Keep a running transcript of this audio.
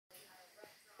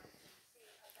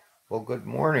Well, good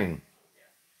morning,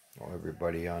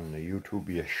 everybody on the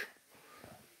YouTube-ish.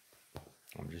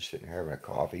 I'm just sitting here having a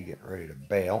coffee, getting ready to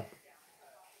bail.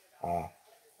 Uh,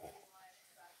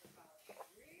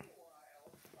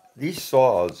 these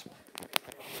saws,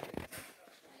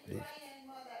 these,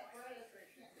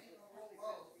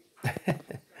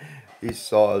 these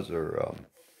saws are,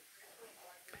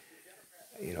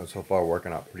 so far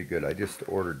working out pretty good. I just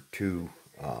ordered two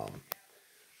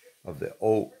of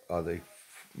the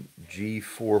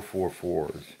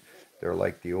G444s. They're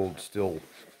like the old Stihl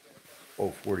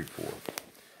 044.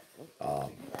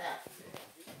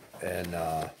 And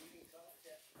I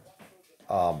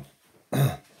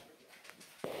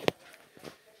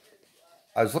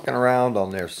was looking around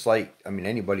on their site. I mean,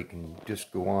 anybody can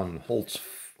just go on Holtz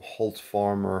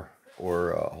Farmer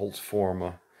or Holtz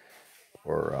Forma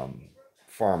or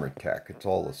Farmer Tech. It's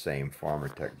all the same. Farmer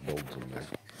Tech builds them.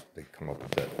 They come up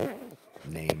with that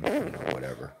name,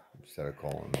 whatever, instead of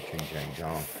calling them Ching Chang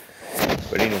Jong.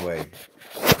 But anyway,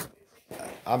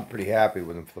 I'm pretty happy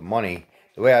with them for the money.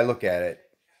 The way I look at it,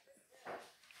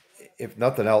 if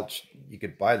nothing else, you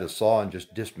could buy the saw and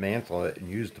just dismantle it and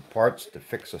use the parts to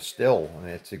fix a Stihl. And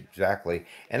it's exactly.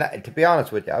 And to be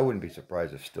honest with you, I wouldn't be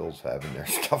surprised if Still's having their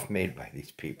stuff made by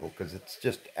these people because it's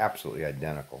just absolutely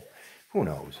identical. Who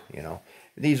knows?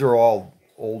 These are all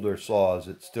older saws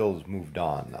that Still's moved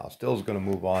on now. Still's going to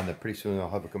move on. That pretty soon they'll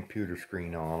have a computer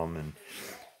screen on them and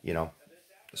a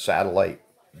satellite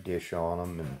dish on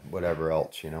them and whatever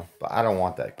else. But I don't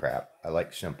want that crap. I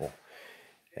like simple.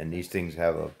 And these things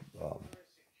have a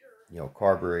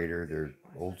carburetor. They're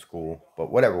old school,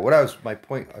 but whatever. My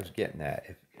point I was getting at.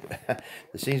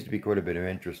 There seems to be quite a bit of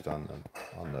interest on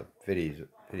the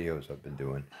videos I've been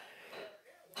doing.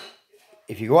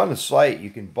 If you go on the site,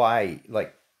 you can buy,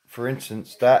 like, for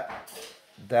instance, that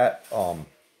I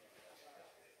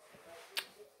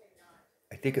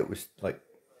think it was like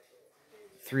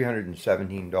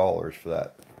 $317 for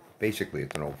that. Basically,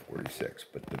 it's an 046,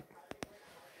 but the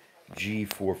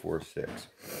G446.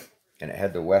 And it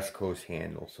had the West Coast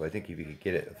handle, so I think if you could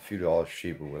get it a few dollars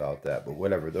cheaper without that. But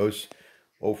whatever, those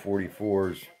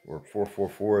 044s or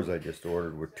 444s I just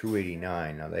ordered were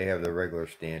 $289. Now they have the regular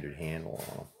standard handle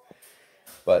on them.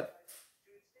 But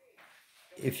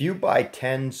if you buy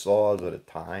 10 saws at a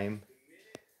time,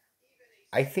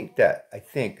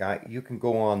 you can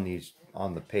go on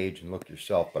the page and look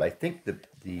yourself. But I think the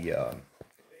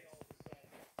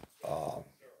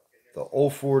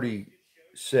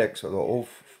 046 or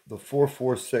the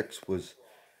 446 was,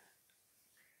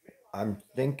 I'm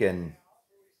thinking,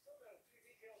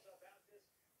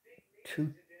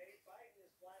 two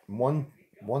one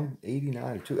 189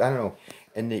 or two, I don't know.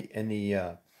 And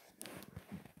the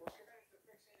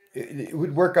it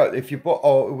would work out if you bought.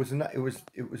 Oh, it was 190.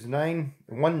 It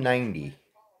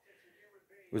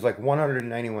was like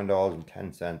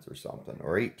 $191.10 or something,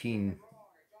 or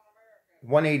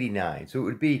 189. So it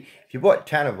would be, if you bought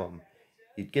 10 of them,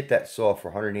 you'd get that saw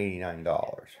for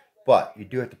 $189. But you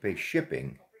do have to pay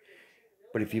shipping.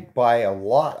 But if you buy a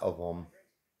lot of them,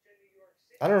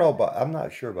 I'm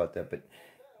not sure about that, but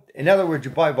in other words,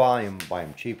 you buy volume, buy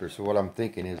them cheaper. So what I'm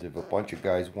thinking is, if a bunch of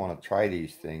guys want to try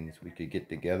these things, we could get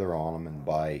together on them and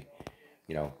buy,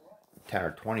 you know, 10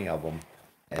 or 20 of them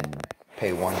and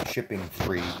pay one shipping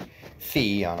free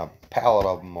fee on a pallet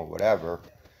of them or whatever.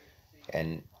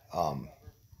 And I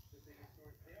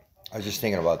was just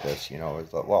thinking about this, I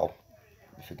thought, well,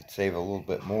 if we could save a little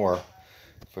bit more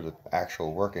for the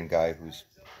actual working guy who's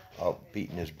out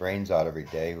beating his brains out every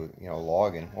day with,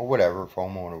 logging or whatever,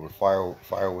 homeowner with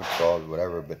firewood saws,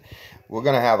 whatever. But we're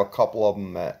gonna have a couple of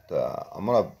them at. I'm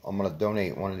gonna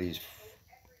donate one of these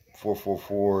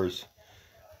 444s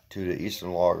to the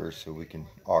Eastern Loggers so we can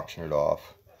auction it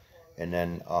off, and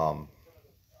then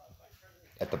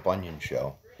at the Bunyan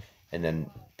show, and then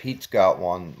Pete's got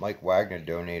one. Mike Wagner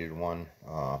donated one.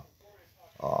 Um,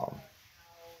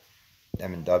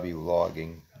 M&W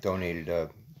Logging donated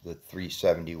the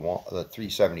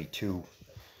 372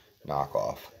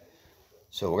 knockoff.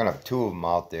 So we're gonna have two of them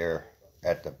out there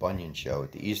at the Bunyan show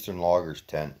at the Eastern Loggers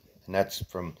tent, and that's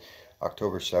from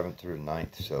October 7th through the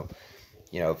 9th. So,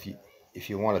 if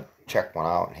you want to check one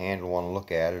out and handle one,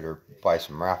 look at it, or buy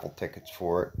some raffle tickets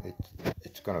for it,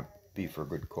 it's gonna be for a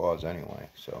good cause anyway.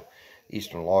 So,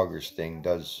 Eastern Loggers thing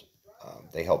does,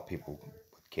 they help people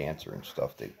with cancer and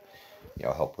stuff. They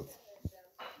help with,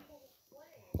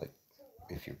 like,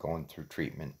 if you're going through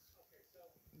treatment,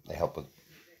 they help with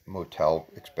motel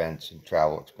expense and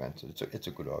travel expenses. It's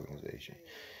a good organization.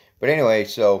 But anyway,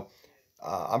 so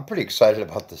I'm pretty excited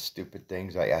about the stupid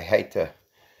things. I hate to,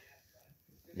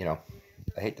 you know,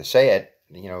 I hate to say it,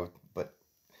 but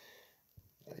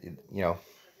you know,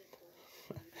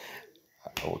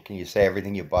 Well, what can you say?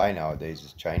 Everything you buy nowadays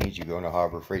is Chinese. You go into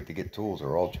Harbor Freight to get tools,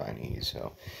 they're all Chinese.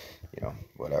 So,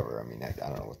 whatever. I mean, I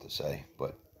don't know what to say,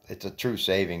 but it's a true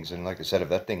savings. And like I said, if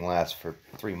that thing lasts for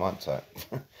 3 months,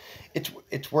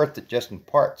 it's worth it just in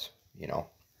parts,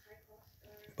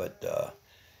 But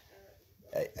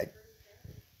I,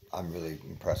 I'm really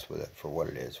impressed with it for what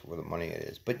it is, for the money it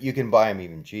is. But you can buy them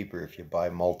even cheaper if you buy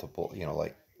multiple,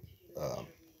 like um,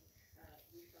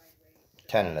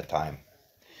 10 at a time.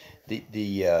 The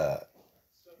the uh,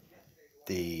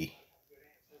 the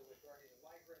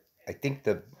I think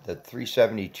the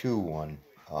 372 one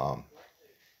um,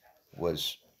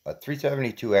 was a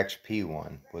 372 XP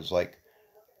one was like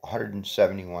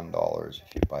 $171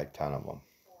 if you buy 10 of them.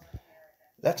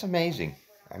 That's amazing.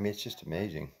 I mean, it's just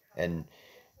amazing. And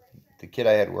the kid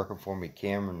I had working for me,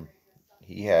 Cameron,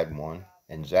 he had one,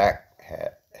 and Zach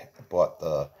had bought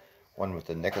the one with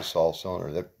the Nicosol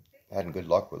cylinder. They're having good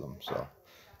luck with them, so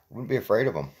wouldn't be afraid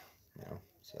of them.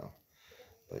 So,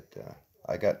 but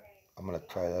I'm gonna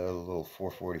try that other little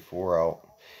 444 out.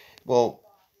 Well,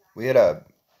 we had a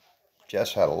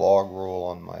Jess had a log roll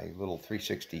on my little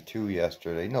 362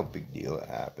 yesterday. No big deal, it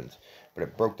happens, but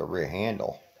it broke the rear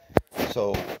handle.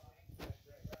 So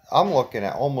I'm looking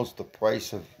at almost the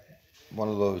price of one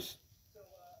of those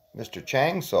Mr.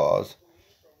 Chang saws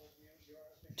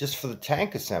just for the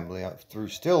tank assembly through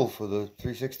Stihl for the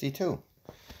 362.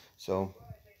 So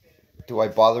do I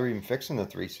bother even fixing the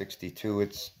 362?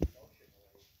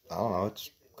 I don't know,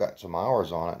 it's got some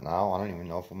hours on it now. I don't even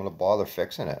know if I'm going to bother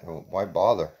fixing it. Why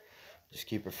bother? Just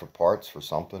keep it for parts for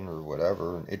something or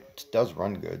whatever. It does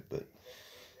run good, but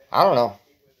I don't know.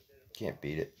 Can't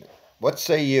beat it. What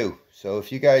say you? So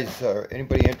if you guys are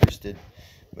anybody interested,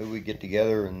 maybe we get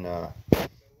together and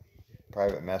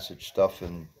private message stuff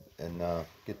and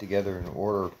get together and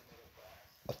order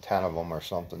a 10 of them or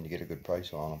something to get a good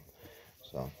price on them.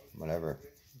 So whatever.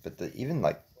 But even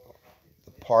like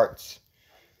the parts,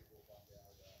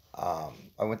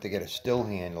 I went to get a Stihl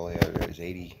handle the other day. It was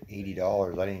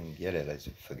 $80. I didn't even get it. I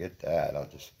said forget that. I'll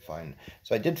just find.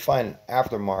 So I did find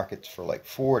aftermarkets for like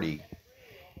 40.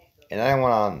 And then I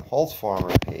went on Holtz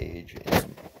Farmer page,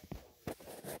 and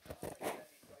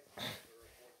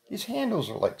these handles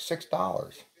are like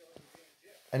 $6.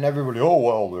 And everybody, oh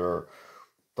well, they're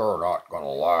not gonna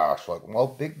last. Like, well,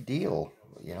 big deal.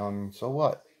 I mean, so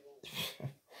what?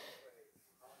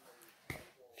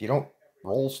 If you don't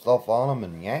roll stuff on them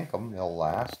and yank them, they'll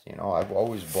last. I've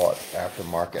always bought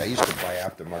aftermarket. I used to buy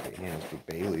aftermarket handles for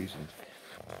Bailey's, and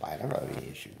I never had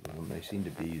any issues with them. They seem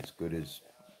to be as good as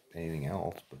anything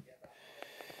else. But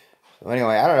so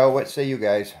anyway, I don't know. What say you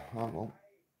guys? Well,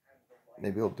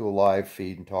 maybe we'll do a live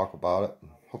feed and talk about it.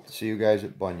 Hope to see you guys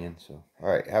at Bunyan. So, all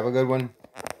right, have a good one.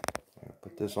 I'll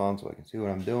put this on so I can see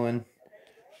what I'm doing.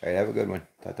 All right, have a good one.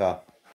 Ta-ta.